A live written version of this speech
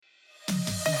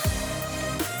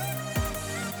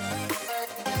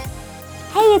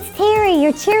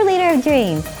your cheerleader of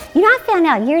dreams. You know, I found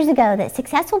out years ago that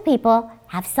successful people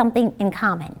have something in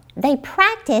common. They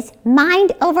practice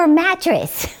mind over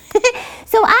mattress.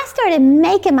 So I started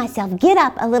making myself get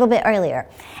up a little bit earlier.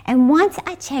 And once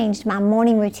I changed my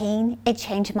morning routine, it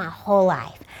changed my whole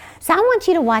life. So I want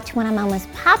you to watch one of my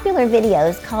most popular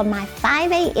videos called my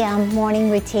 5 a.m. morning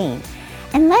routine.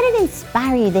 And let it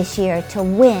inspire you this year to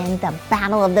win the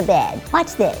battle of the bed.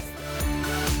 Watch this.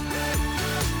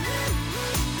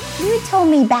 You told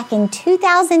me back in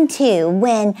 2002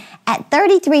 when at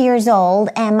 33 years old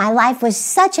and my life was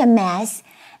such a mess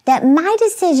that my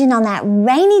decision on that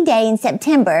rainy day in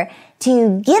September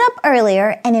to get up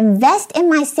earlier and invest in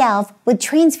myself would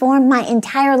transform my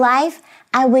entire life.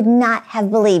 I would not have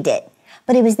believed it.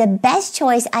 But it was the best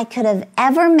choice I could have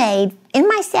ever made in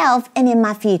myself and in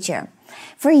my future.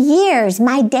 For years,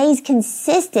 my days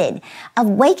consisted of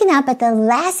waking up at the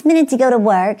last minute to go to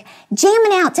work,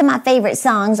 jamming out to my favorite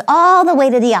songs all the way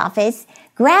to the office,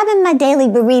 grabbing my daily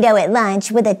burrito at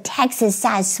lunch with a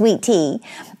Texas-sized sweet tea,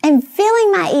 and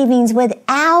filling my evenings with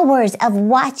hours of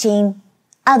watching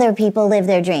other people live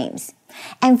their dreams.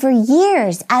 And for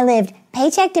years, I lived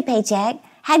paycheck to paycheck,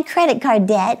 had credit card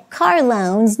debt, car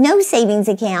loans, no savings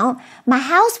account. My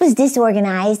house was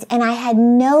disorganized, and I had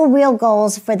no real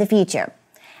goals for the future.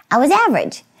 I was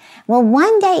average. Well,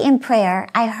 one day in prayer,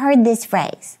 I heard this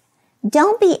phrase,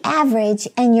 "Don't be average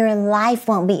and your life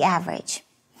won't be average."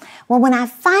 Well, when I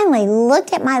finally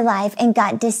looked at my life and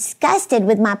got disgusted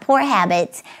with my poor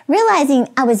habits, realizing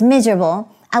I was miserable,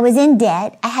 I was in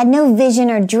debt, I had no vision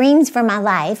or dreams for my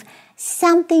life,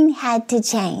 something had to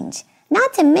change.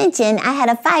 Not to mention, I had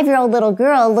a 5-year-old little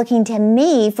girl looking to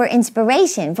me for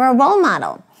inspiration, for a role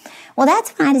model. Well,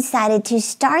 that's when I decided to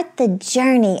start the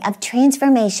journey of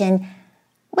transformation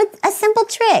with a simple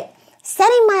trick,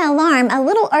 setting my alarm a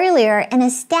little earlier and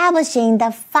establishing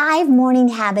the 5 morning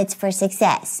habits for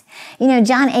success. You know,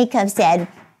 Jon Acuff said,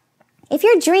 if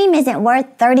your dream isn't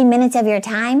worth 30 minutes of your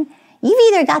time,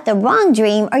 you've either got the wrong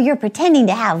dream or you're pretending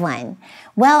to have one.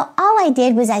 Well, all I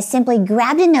did was I simply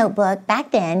grabbed a notebook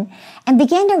back then and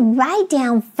began to write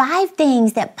down 5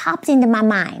 things that popped into my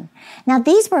mind. Now,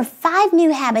 these were 5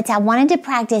 new habits I wanted to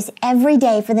practice every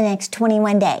day for the next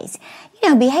 21 days. You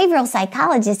know, behavioral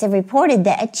psychologists have reported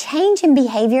that a change in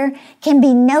behavior can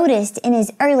be noticed in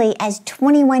as early as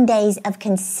 21 days of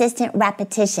consistent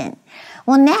repetition.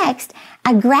 Well, next,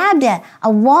 I grabbed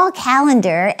a wall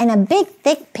calendar and a big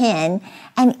thick pen,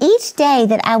 and each day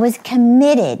that I was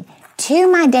committed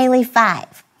to my daily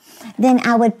 5, then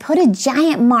I would put a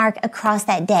giant mark across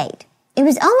that date. It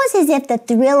was almost as if the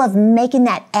thrill of making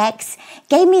that X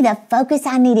gave me the focus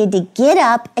I needed to get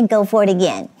up and go for it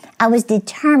again. I was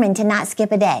determined to not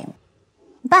skip a day.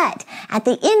 But at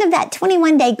the end of that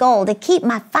 21-day goal to keep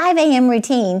my 5 a.m.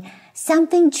 routine,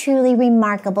 something truly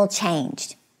remarkable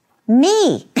changed.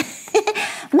 Me!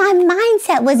 My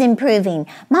mindset was improving,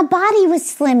 my body was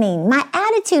slimming, my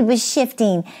attitude was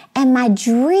shifting, and my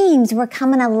dreams were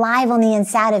coming alive on the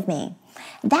inside of me.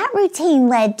 That routine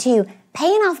led to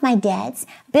paying off my debts,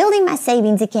 building my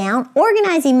savings account,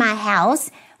 organizing my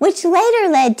house, which later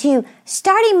led to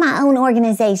starting my own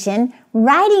organization,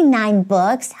 writing 9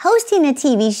 books, hosting a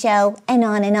TV show, and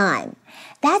on and on.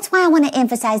 That's why I want to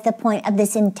emphasize the point of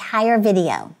this entire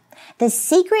video. The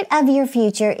secret of your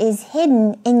future is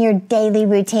hidden in your daily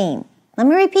routine. Let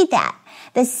me repeat that.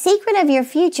 The secret of your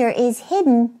future is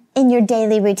hidden in your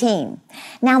daily routine.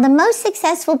 Now, the most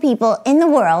successful people in the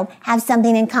world have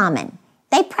something in common.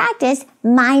 They practice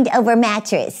mind over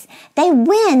mattress. They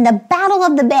win the battle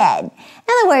of the bed.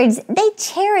 In other words, they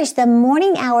cherish the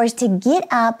morning hours to get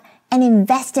up and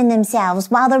invest in themselves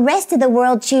while the rest of the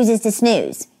world chooses to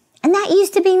snooze. And that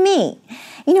used to be me.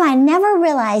 You know, I never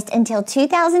realized until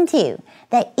 2002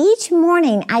 that each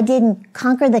morning I didn't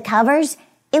conquer the covers,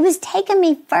 it was taking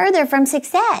me further from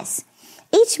success.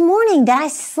 Each morning that I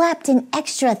slept an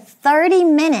extra 30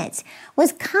 minutes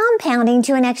was compounding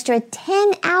to an extra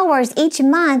 10 hours each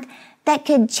month that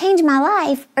could change my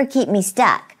life or keep me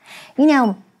stuck. You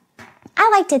know, I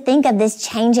like to think of this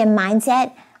change in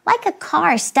mindset like a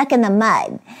car stuck in the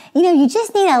mud. You know, you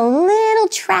just need a little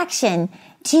traction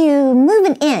to move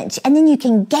an inch, and then you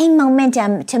can gain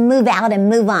momentum to move out and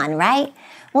move on, right?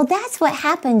 Well, that's what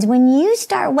happens when you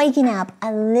start waking up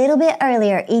a little bit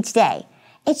earlier each day.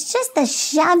 It's just the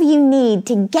shove you need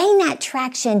to gain that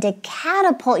traction to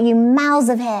catapult you miles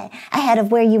ahead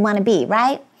of where you want to be,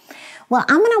 right? Well,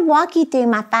 I'm going to walk you through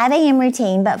my 5 a.m.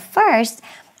 routine, but first,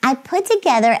 I put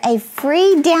together a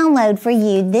free download for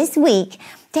you this week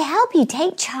to help you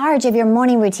take charge of your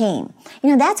morning routine.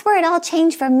 That's where it all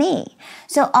changed for me.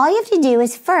 So all you have to do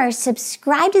is first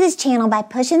subscribe to this channel by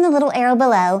pushing the little arrow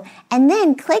below, and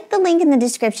then click the link in the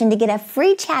description to get a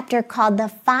free chapter called The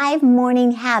 5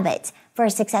 Morning Habits for a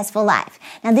Successful Life.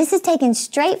 Now, this is taken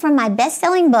straight from my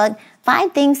best-selling book,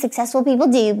 5 Things Successful People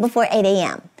Do Before 8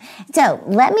 a.m. So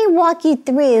let me walk you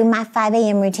through my 5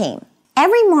 a.m. routine.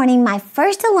 Every morning, my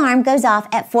first alarm goes off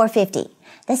at 4:50.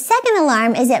 The second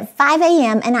alarm is at 5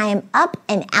 a.m. and I am up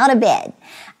and out of bed.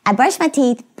 I brush my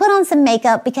teeth, put on some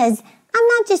makeup because I'm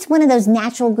not just one of those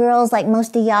natural girls like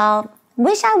most of y'all.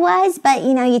 Wish I was, but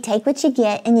you take what you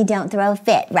get and you don't throw a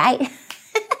fit, right?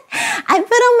 I put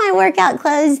on my workout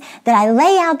clothes that I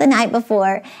lay out the night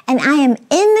before, and I am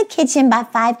in the kitchen by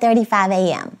 5:35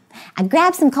 a.m. I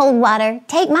grab some cold water,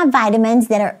 take my vitamins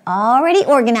that are already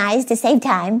organized to save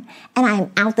time, and I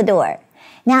am out the door.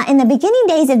 Now, in the beginning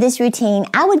days of this routine,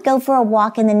 I would go for a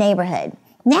walk in the neighborhood.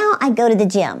 Now I go to the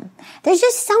gym. There's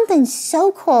just something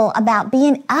so cool about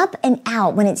being up and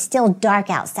out when it's still dark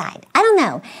outside. I don't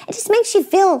know. It just makes you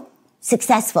feel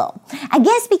successful. I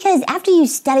guess because after you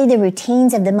study the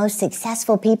routines of the most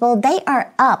successful people, they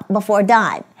are up before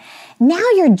dawn. Now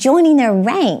you're joining their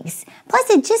ranks. Plus,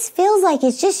 it just feels like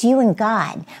it's just you and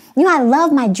God. I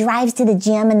love my drives to the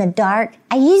gym in the dark.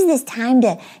 I use this time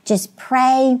to just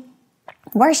pray,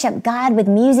 worship God with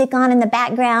music on in the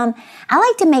background. I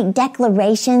like to make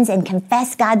declarations and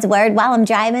confess God's word while I'm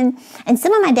driving. And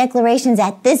some of my declarations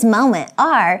at this moment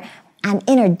are, I'm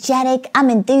energetic, I'm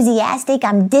enthusiastic,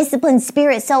 I'm disciplined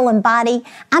spirit, soul, and body.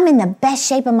 I'm in the best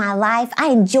shape of my life.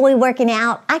 I enjoy working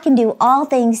out. I can do all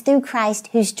things through Christ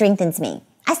who strengthens me.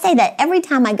 I say that every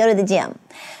time I go to the gym.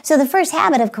 So the first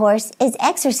habit, of course, is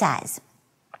exercise.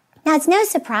 Now, it's no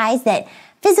surprise that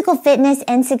physical fitness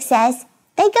and success,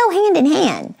 they go hand in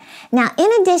hand. Now,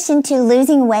 in addition to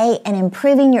losing weight and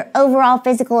improving your overall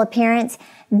physical appearance,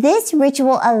 this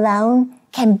ritual alone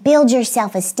can build your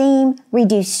self-esteem,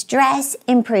 reduce stress,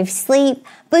 improve sleep,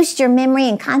 boost your memory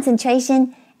and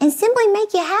concentration, and simply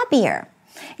make you happier.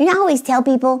 I always tell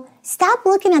people, stop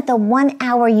looking at the 1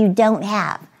 hour you don't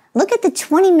have. Look at the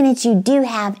 20 minutes you do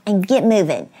have and get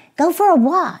moving. Go for a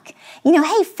walk.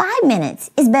 Hey, 5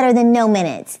 minutes is better than no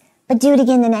minutes, but do it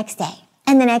again the next day,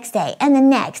 and the next day, and the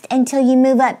next, until you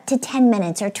move up to 10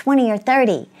 minutes or 20 or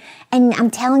 30. And I'm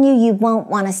telling you, you won't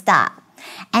want to stop.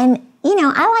 And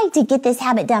I like to get this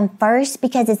habit done first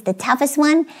because it's the toughest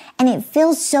one and it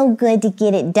feels so good to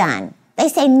get it done. They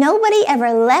say nobody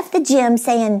ever left the gym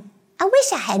saying, I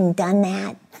wish I hadn't done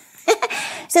that.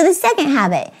 So the second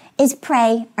habit is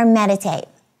pray or meditate.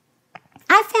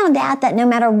 I found out that no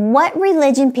matter what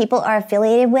religion people are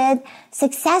affiliated with,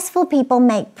 successful people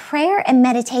make prayer and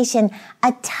meditation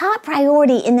a top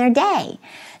priority in their day.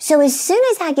 So as soon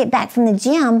as I get back from the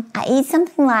gym, I eat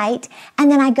something light, and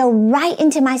then I go right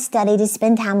into my study to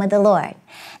spend time with the Lord.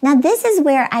 Now, this is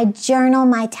where I journal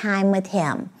my time with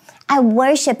Him. I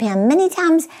worship Him, many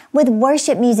times with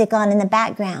worship music on in the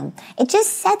background. It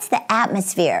just sets the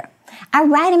atmosphere. I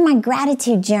write in my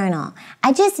gratitude journal.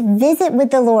 I just visit with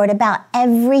the Lord about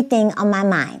everything on my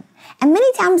mind. And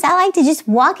many times I like to just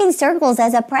walk in circles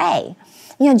as I pray.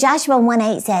 Joshua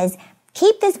 1:8 says,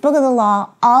 keep this book of the law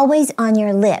always on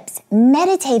your lips.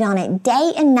 Meditate on it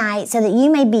day and night so that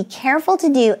you may be careful to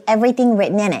do everything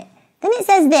written in it. Then it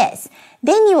says this,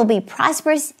 then you will be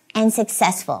prosperous and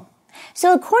successful.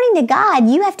 So according to God,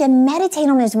 you have to meditate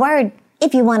on His word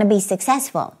if you want to be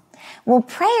successful. Well,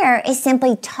 prayer is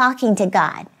simply talking to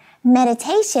God.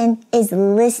 Meditation is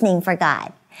listening for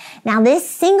God. Now, this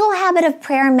single habit of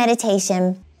prayer and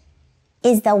meditation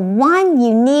is the one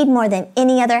you need more than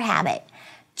any other habit.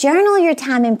 Journal your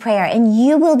time in prayer and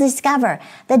you will discover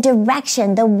the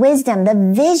direction, the wisdom,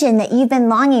 the vision that you've been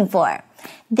longing for.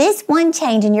 This one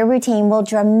change in your routine will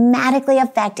dramatically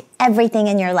affect everything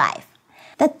in your life.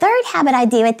 The third habit I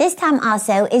do at this time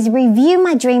also is review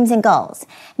my dreams and goals.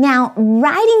 Now,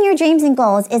 writing your dreams and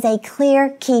goals is a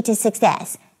clear key to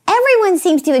success. Everyone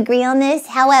seems to agree on this.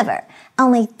 However,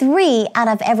 only 3 out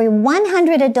of every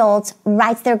 100 adults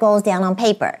writes their goals down on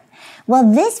paper.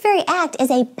 Well, this very act is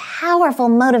a powerful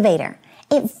motivator.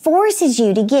 It forces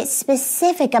you to get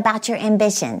specific about your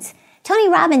ambitions. Tony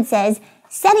Robbins says,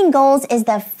 setting goals is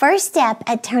the first step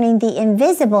at turning the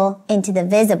invisible into the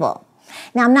visible.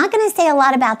 Now, I'm not going to say a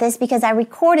lot about this because I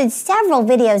recorded several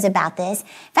videos about this.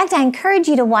 In fact, I encourage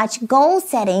you to watch Goal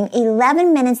Setting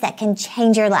 11 Minutes That Can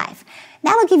Change Your Life.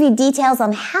 That'll give you details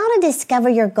on how to discover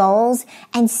your goals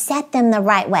and set them the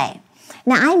right way.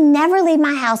 Now, I never leave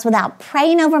my house without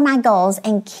praying over my goals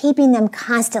and keeping them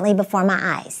constantly before my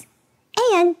eyes.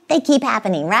 and they keep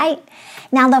happening, right?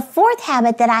 Now, the fourth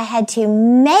habit that I had to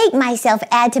make myself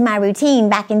add to my routine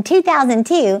back in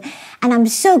 2002, and I'm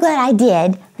so glad I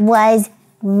did, was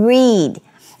read.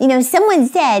 You know, someone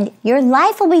said your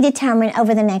life will be determined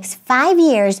over the next 5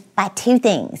 years by two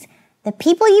things: the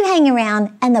people you hang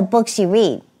around and the books you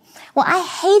read. Well, I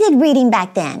hated reading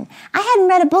back then. I hadn't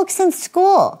read a book since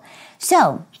school.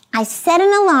 So I set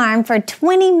an alarm for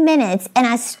 20 minutes and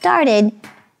I started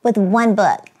with one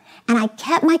book. And I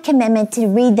kept my commitment to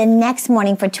read the next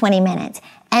morning for 20 minutes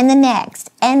and the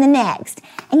next and the next.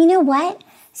 And you know what?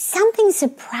 Something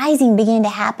surprising began to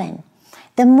happen.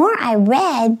 The more I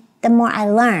read, the more I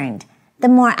learned. The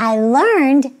more I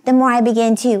learned, the more I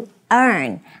began to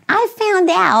earn. I found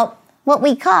out what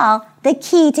we call the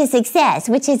key to success,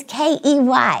 which is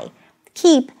KEY.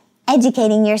 Keep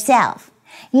educating yourself.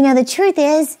 You know, the truth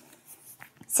is,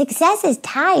 success is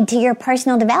tied to your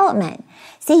personal development.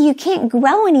 See, you can't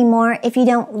grow anymore if you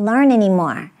don't learn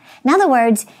anymore. In other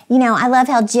words, you know, I love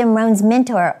how Jim Rohn's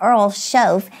mentor, Earl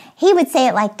Shoaff, he would say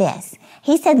it like this.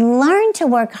 He said, learn to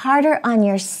work harder on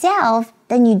yourself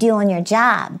than you do on your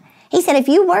job. He said, if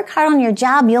you work hard on your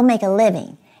job, you'll make a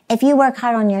living. If you work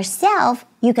hard on yourself,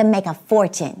 you can make a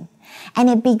fortune. And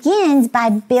it begins by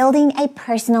building a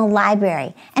personal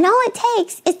library. And all it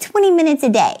takes is 20 minutes a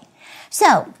day.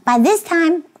 So by this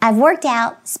time, I've worked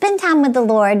out, spent time with the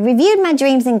Lord, reviewed my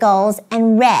dreams and goals,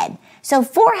 and read. So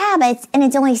 4 habits, and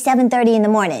it's only 7:30 in the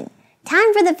morning.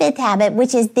 Time for the 5th habit,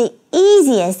 which is the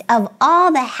easiest of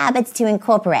all the habits to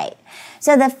incorporate.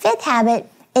 So the 5th habit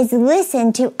is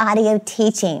listen to audio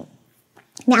teaching.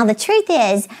 Now, the truth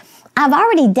is, I've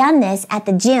already done this at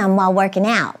the gym while working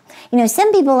out. You know,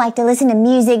 some people like to listen to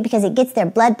music because it gets their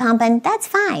blood pumping. That's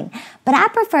fine. But I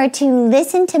prefer to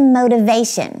listen to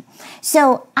motivation.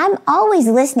 So I'm always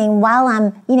listening while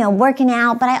I'm, working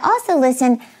out, but I also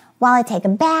listen while I take a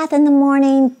bath in the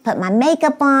morning, put my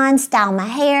makeup on, style my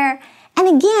hair, and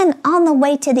again, on the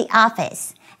way to the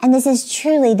office. And this is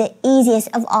truly the easiest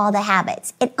of all the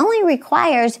habits. It only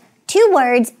requires 2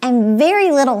 words and very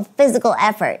little physical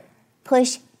effort.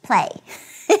 Push play.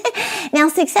 Now,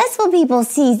 successful people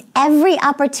seize every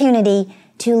opportunity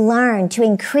to learn, to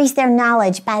increase their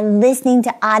knowledge by listening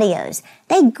to audios.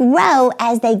 They grow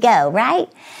as they go, right?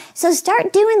 So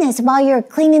start doing this while you're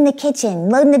cleaning the kitchen,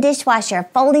 loading the dishwasher,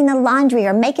 folding the laundry,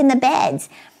 or making the beds.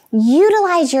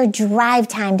 Utilize your drive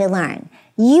time to learn.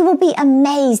 You will be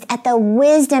amazed at the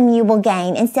wisdom you will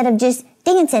gain instead of just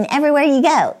dancing everywhere you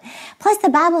go. Plus, the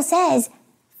Bible says,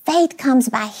 faith comes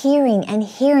by hearing and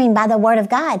hearing by the word of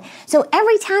God. So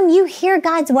every time you hear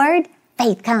God's word,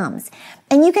 faith comes.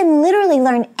 And you can literally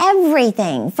learn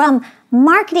everything from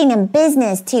marketing and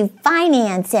business to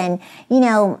finance and,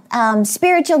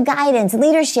 spiritual guidance,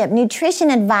 leadership, nutrition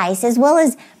advice, as well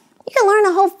as you can learn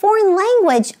a whole foreign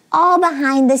language all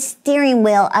behind the steering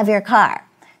wheel of your car.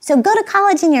 So go to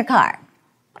college in your car.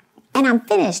 And I'm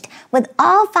finished with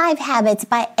all 5 habits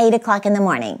by 8 o'clock in the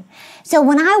morning. So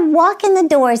when I walk in the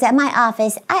doors at my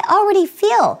office, I already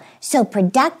feel so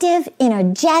productive,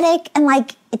 energetic, and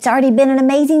like it's already been an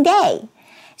amazing day.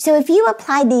 So if you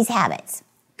applied these habits,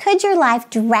 could your life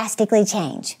drastically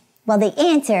change? Well, the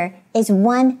answer is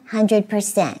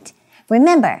 100%.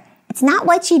 Remember, it's not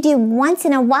what you do once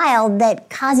in a while that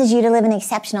causes you to live an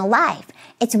exceptional life.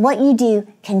 It's what you do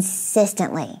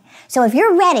consistently. So if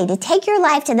you're ready to take your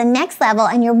life to the next level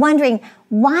and you're wondering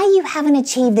why you haven't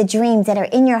achieved the dreams that are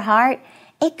in your heart,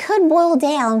 it could boil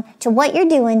down to what you're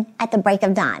doing at the break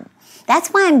of dawn. That's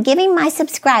why I'm giving my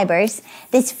subscribers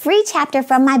this free chapter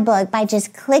from my book by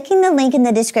just clicking the link in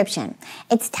the description.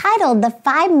 It's titled The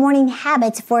 5 Morning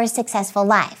Habits for a Successful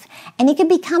Life, and it could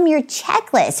become your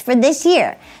checklist for this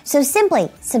year. So simply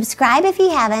subscribe if you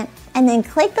haven't, and then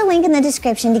click the link in the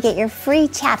description to get your free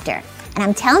chapter. And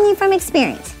I'm telling you from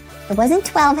experience, it wasn't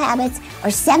 12 habits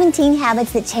or 17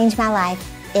 habits that changed my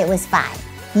life. It was 5.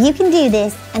 You can do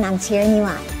this, and I'm cheering you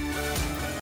on.